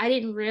 as I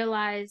didn't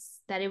realize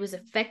that it was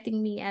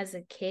affecting me as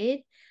a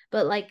kid,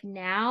 but like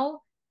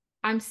now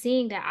I'm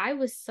seeing that I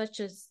was such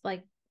a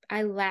like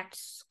I lacked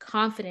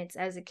confidence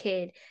as a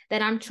kid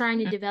that I'm trying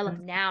to develop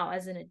Mhm. now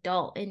as an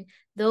adult. And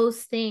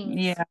those things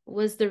Yeah,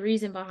 was the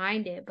reason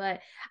behind it. But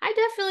I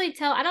definitely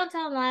I don't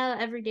tell Lila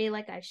every day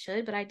like I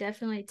should, but I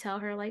definitely tell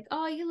her like,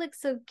 oh, you look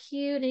so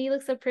cute and you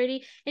look so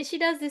pretty. And she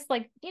does this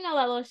like, that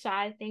little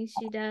shy thing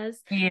she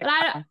does. yeah.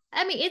 But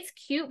I mean, it's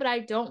cute, but I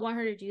don't want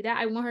her to do that.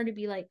 I want her to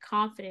be like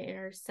confident in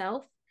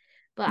herself.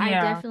 But I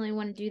Yeah. definitely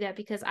want to do that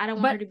because I don't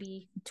want her But to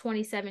be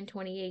 27,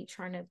 28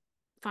 trying to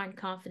find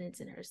confidence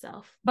in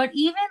herself.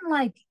 even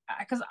like,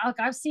 because like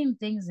I've seen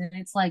things and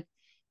it's like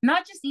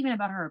not just even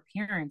about her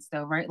appearance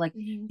though, right? Like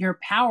Mm-hmm. you're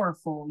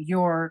powerful,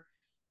 you're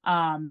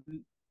um,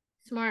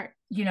 Smart.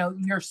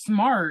 you're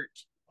smart,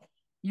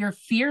 you're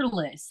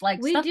fearless,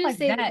 like We stuff do like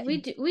say that.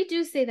 we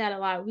do say that a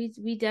lot.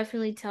 We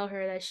definitely tell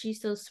her that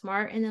she's so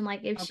smart, and then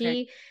like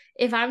Okay.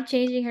 if I'm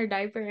changing her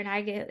diaper and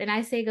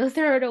I say go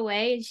throw it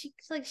away, and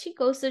she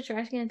goes to the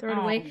trash can and throw it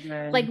Oh, away,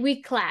 like good.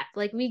 we clap,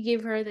 like we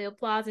give her the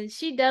applause, and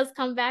she does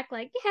come back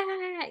like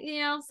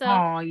yeah, so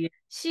Oh, yeah.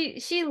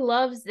 she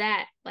loves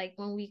that, like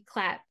when we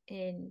clap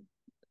and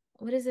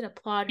what is it,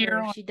 applaud her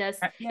Cheer on.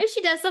 Yeah. if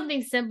she does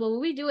something simple.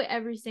 We do it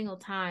every single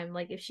time,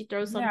 like if she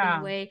throws something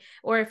Yeah. away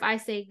or if I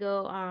say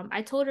go.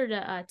 I told her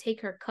to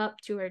take her cup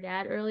to her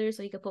dad earlier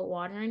so he could put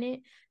water in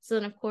it, so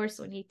then of course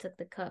when he took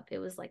the cup it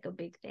was like a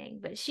big thing,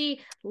 but she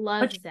But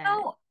loves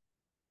that.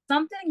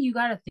 something you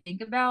got to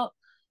think about,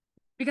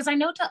 because I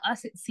know to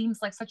us it seems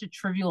like such a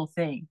trivial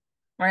thing,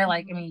 right?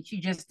 Like, I Hmm. mean, she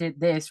just did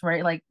this,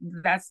 right? Like,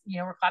 that's,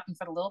 we're clapping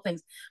for the little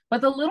things,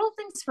 but the little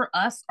things for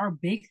us are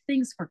big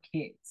things for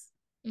kids,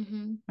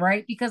 Hmm.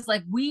 right? Because,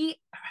 like,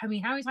 I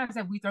mean, how many times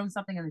have we thrown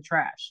something in the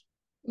trash,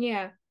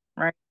 Yeah.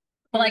 right?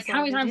 But, And like, it's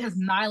how not a many big times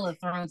deal. has Nyla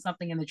thrown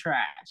something in the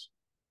trash?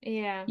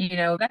 Yeah.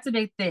 That's a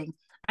big thing.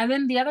 And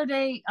then the other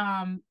day,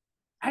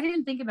 I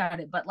didn't think about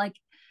it, but like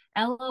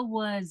Ella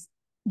was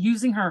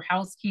using her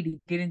house key to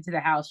get into the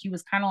house. She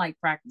was kind of like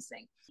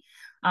practicing.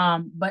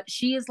 But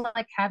she is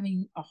like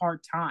having a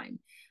hard time.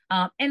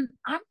 And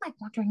I'm like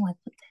wondering, like,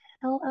 what the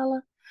hell,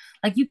 Ella?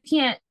 Like, you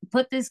can't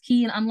put this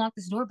key and unlock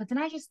this door. But then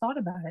I just thought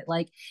about it.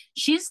 Like,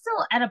 she's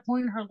still at a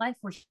point in her life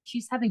where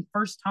she's having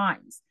first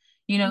times.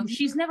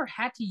 She's Hmm. never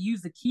had to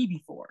use a key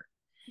before.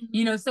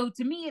 Hmm. So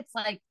to me, it's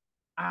like,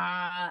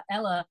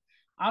 Ella,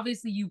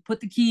 obviously you put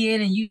the key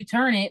in and you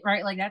turn it,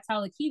 right? Like, that's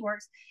how the key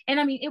works. And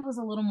I mean, it was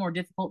a little more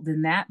difficult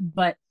than that,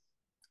 but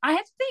I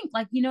have to think,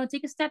 like,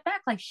 take a step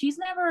back. Like, she's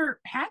never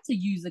had to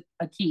use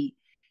a key.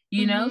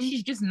 Hmm.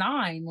 She's just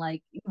 9.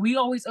 Like, we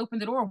always open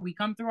the door. We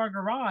come through our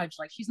garage.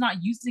 Like, she's not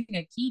using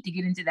a key to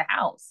get into the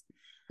house.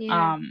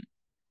 Yeah. Um,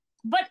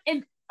 but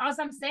and as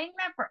I'm saying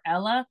that for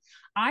Ella,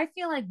 I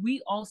feel like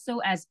we also,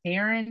 as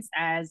parents,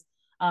 as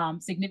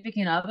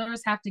significant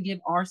others, have to give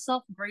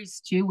ourselves grace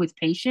too with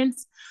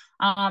patience.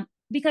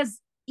 Because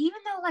even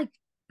though, like,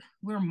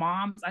 we're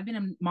moms. I've been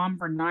a mom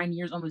for 9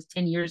 years, almost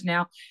 10 years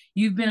now.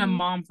 You've been a Hmm.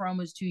 mom for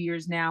almost 2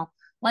 years now.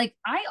 Like,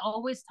 I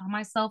always tell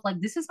myself,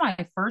 like, this is my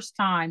first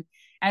time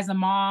as a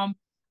mom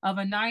of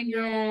a 9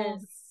 year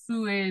old Yes.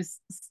 who is,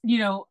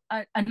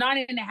 a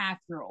 9.5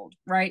 year old,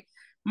 right?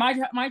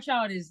 My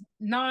child is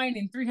 9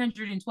 and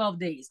 312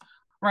 days,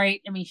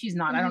 right? I mean, she's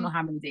not, I don't know Hmm.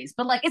 how many days,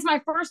 but like, it's my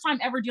first time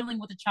ever dealing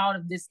with a child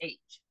of this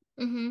age,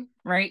 Hmm.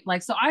 right?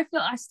 Like, so I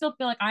still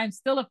feel like I am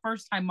still a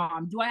first time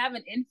mom. Do I have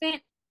an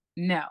infant?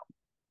 No,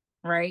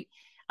 right?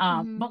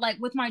 Hmm. But like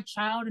with my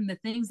child and the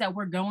things that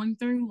we're going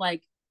through,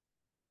 like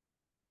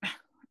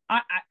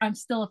I'm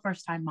still a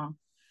first time mom.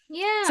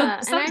 So Yeah,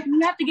 and sometimes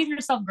you have to give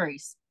yourself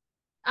grace.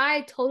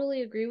 I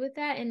totally agree with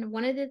that. And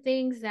one of the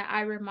things that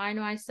I remind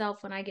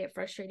myself when I get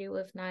frustrated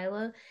with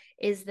Nyla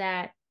is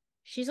that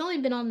she's only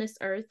been on this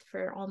earth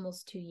for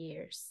almost 2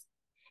 years.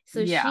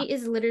 So Yeah. she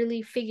is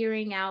literally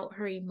figuring out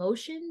her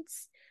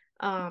emotions.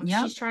 Yep.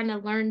 She's trying to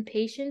learn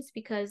patience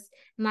because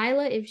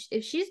Nyla,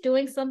 if she's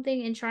doing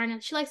something and trying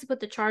to, she likes to put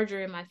the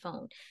charger in my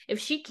phone. If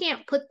she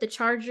can't put the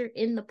charger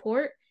in the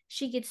port,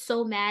 she gets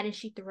so mad and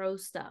she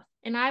throws stuff.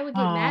 And I would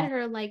get mad Oh, at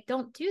her, like,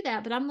 don't do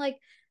that. But I'm like,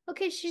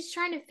 okay, she's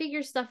trying to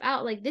figure stuff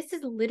out. Like this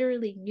is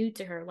literally new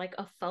to her, like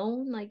a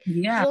phone. Like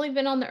she's Yeah. only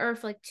been on the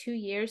earth like 2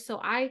 years. So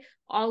I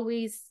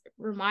always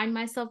remind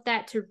myself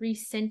that to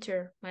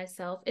recenter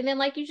myself. And then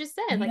like you just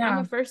said, like I'm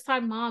Yeah. a first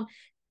time mom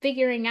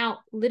figuring out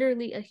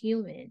literally a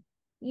human,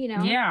 you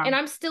know, Yeah. and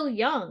I'm still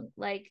young.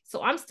 Like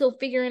so I'm still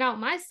figuring out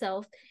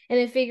myself and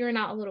then figuring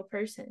out a little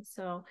person.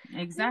 So I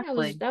think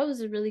Exactly. that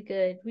was a really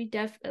good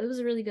it was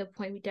a really good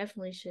point. We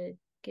definitely should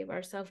give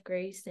ourselves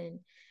grace and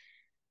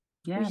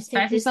we just Yes. take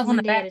Pat this yourself on one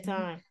the day at back. a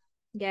time.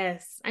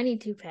 Yes, I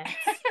need two pets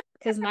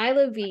because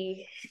Nyla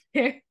B,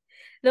 the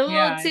little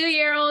Yeah. 2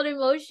 year old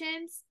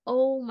emotions.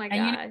 Oh my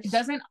And it gosh.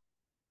 doesn't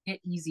get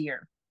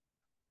easier.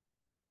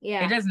 It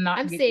Yeah, does not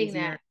I'm get seeing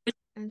easier. that.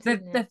 I'm The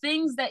seeing the that.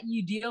 things that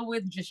you deal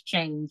with just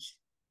change.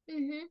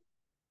 Mm-hmm.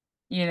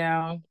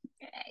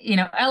 You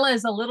know, Ella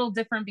is a little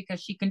different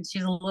because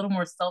she's a little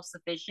more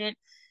self-sufficient,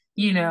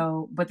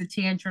 Mm-hmm. but the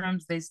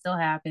tantrums, they still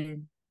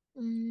happen,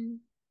 Mm-hmm.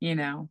 you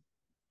know.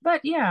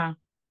 But yeah.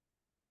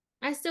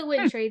 I still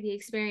wouldn't trade the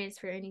experience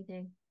for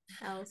anything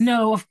else.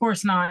 No, of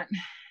course not.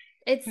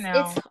 It's it's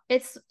No.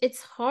 it's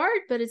it's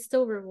hard, but it's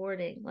still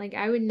rewarding. Like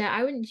I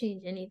wouldn't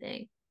change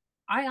anything.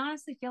 I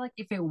honestly feel like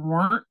if it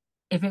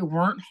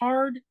weren't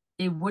hard,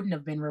 it wouldn't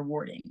have been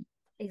rewarding.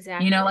 Like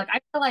Exactly. I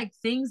feel like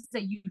things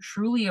that you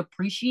truly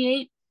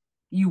appreciate,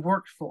 you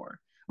worked for,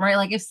 right?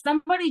 Like if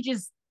somebody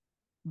just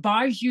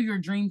buys you your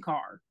dream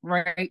car,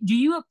 right? Do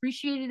you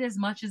appreciate it as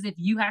much as if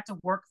you had to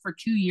work for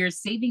 2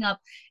 years, saving up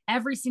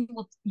every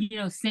single,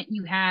 cent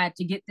you had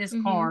to get this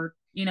Mm-hmm. car,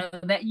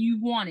 that you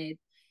wanted?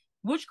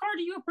 Which car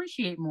do you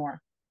appreciate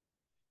more?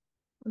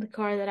 The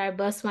car that I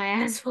bust my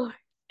ass for.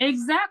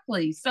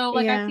 Exactly. So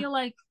like I Yeah. feel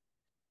like,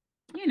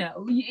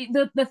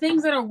 the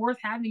things that are worth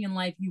having in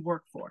life you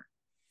work for.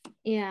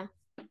 Yeah.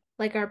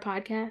 Like our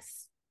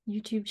podcast,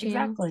 YouTube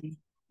channel. Exactly.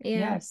 Yeah.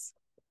 Yes.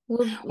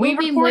 We'll We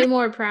be way recorded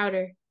more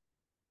prouder.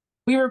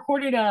 we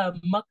recorded a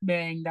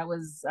mukbang that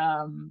was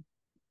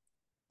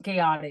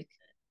chaotic.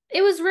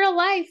 It was real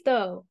life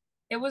though.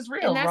 It was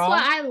And real, that's what raw.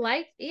 I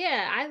like.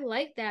 Yeah, I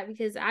like that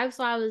because I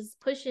was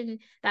pushing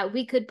that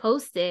we could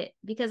post it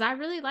because I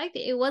really liked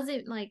it. It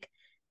wasn't like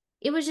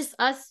it was just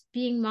us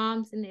being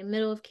moms in the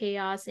middle of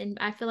chaos. And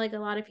I feel like a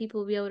lot of people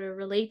will be able to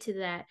relate to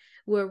that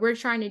where we're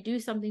trying to do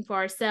something for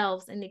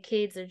ourselves and the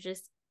kids are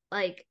just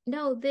like,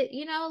 no, that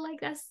like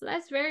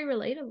that's very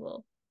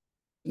relatable.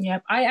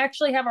 Yep. I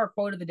actually have our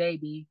quote of the day,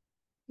 B.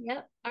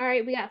 Yep. All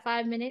right, we got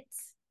 5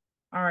 minutes.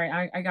 All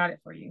right, I got it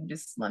for you.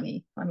 Just let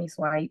me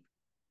swipe.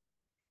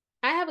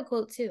 I have a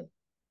quote too.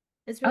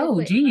 It's really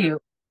Oh, do quick.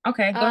 you?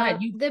 Okay, go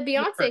ahead. You The do it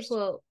Beyonce first.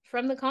 quote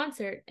from the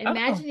concert, Oh,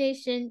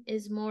 imagination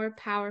is more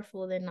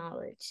powerful than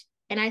knowledge.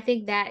 And I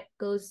think that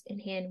goes in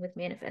hand with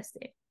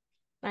manifesting.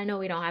 I know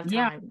we don't have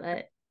yeah. time,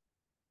 but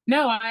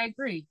No, I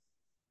agree.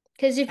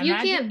 because if you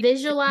Imagination can't is more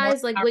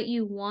visualize like powerful what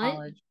you than want,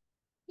 knowledge.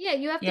 yeah,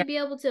 you have to Yeah, be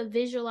able to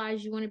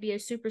visualize you want to be a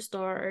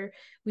superstar or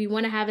we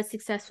want to have a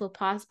successful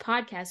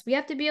podcast. We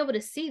have to be able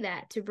to see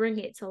that to bring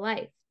it to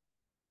life.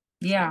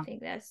 So I yeah.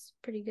 think that's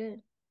pretty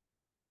good.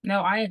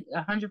 No, I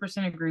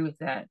 100% agree with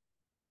that.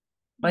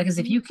 Like, because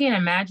if Mm-hmm. you can't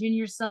imagine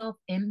yourself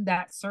in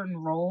that certain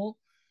role,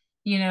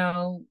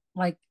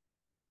 like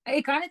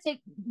it kind of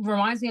take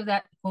reminds me of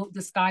that quote,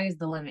 "The sky is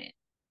the limit,"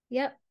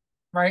 Yep,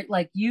 right?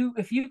 Like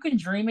if you can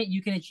dream it,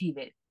 you can achieve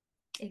it.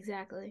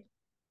 exactly.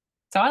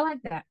 So I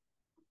like that.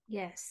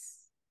 Yes.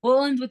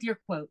 We'll end with your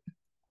quote.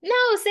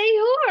 No, say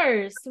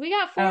yours. We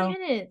got four Oh,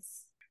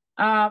 minutes.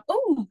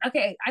 oh,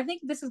 okay. I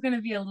think this is going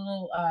to be a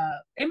little,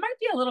 it might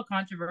be a little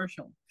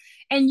controversial.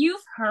 And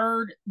you've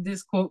heard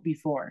this quote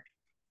before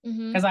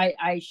Mm-hmm. because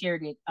I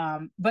shared it.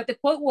 But the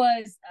quote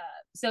was,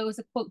 so it's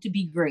a quote to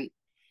be great.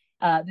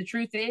 The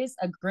truth is,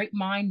 a great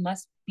mind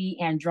must be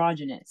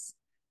androgynous.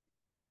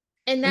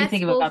 And What do you that's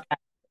think both about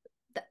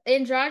that?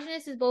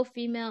 androgynous is both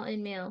female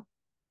and male.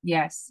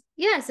 Yes,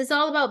 Yes, it's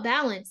all about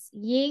balance,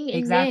 yin and yang.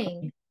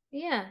 exactly.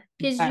 Yeah,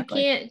 because you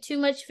Exactly. can't too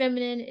much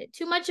feminine,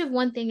 too much of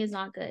one thing is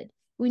not good.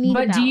 We need a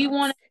But do you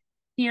want balance.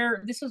 to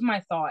hear? This was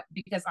my thought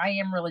because I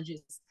am religious.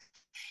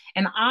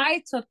 And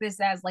I took this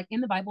as like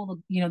in the Bible,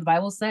 the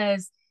Bible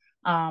says,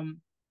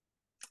 um,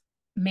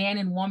 man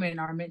and woman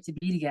are meant to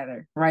be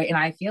together, right? And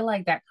I feel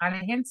like that kind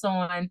of hints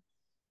on,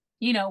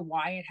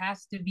 why it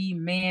has to be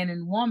man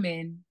and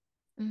woman.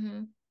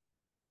 Mm-hmm.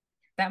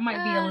 That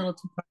might be a Uh, little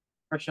too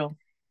controversial.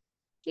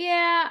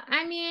 yeah,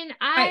 I mean,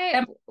 Right,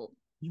 that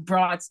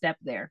broad step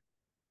there.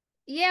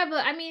 yeah,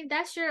 but I mean,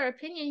 that's your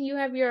opinion. You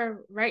have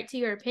your right to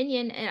your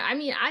opinion. And I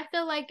mean, I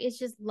feel like it's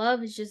just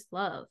love is just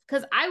love.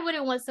 Because I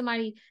wouldn't want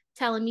somebody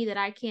telling me that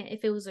I can't,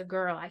 if it was a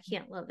girl, I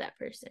can't love that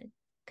person.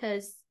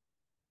 Because,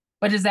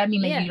 But does that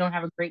mean that you yeah, don't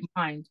have a great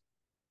mind?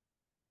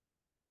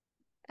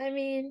 I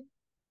mean,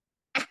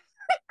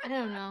 I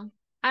don't know.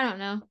 I don't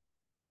know.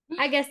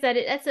 I guess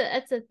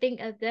that's a thing,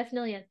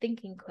 definitely a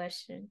thinking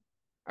question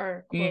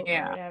or quote or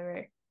Yeah.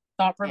 whatever.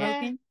 Thought Yeah,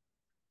 provoking?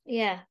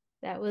 yeah,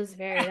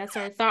 that's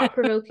our thought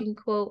provoking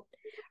quote,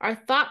 our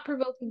thought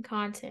provoking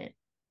content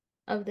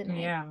of the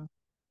night. Yeah.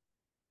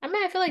 I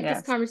mean, I feel like this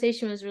Yes.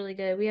 conversation was really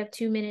good. We have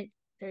 2 minutes,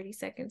 30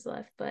 seconds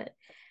left, but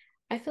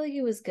I feel like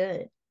it was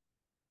good.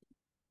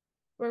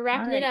 We're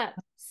wrapping it up.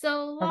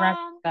 So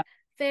long,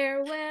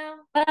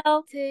 farewell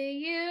to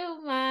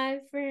you, my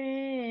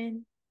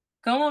friend.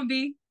 Come on,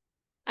 B.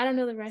 I don't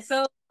know the rest.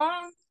 So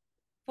long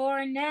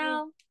for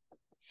now.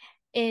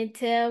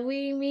 Until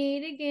we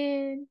meet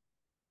again.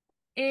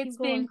 It's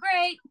been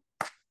great.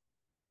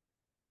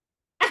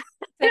 I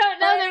don't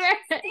know the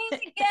rest.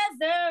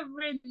 Together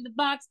in the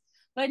box,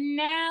 but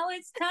now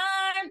it's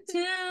time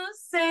to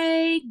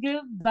say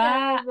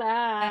goodbye.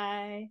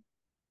 Bye.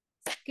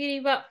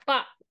 Skitty bop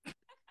bop.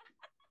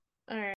 All right.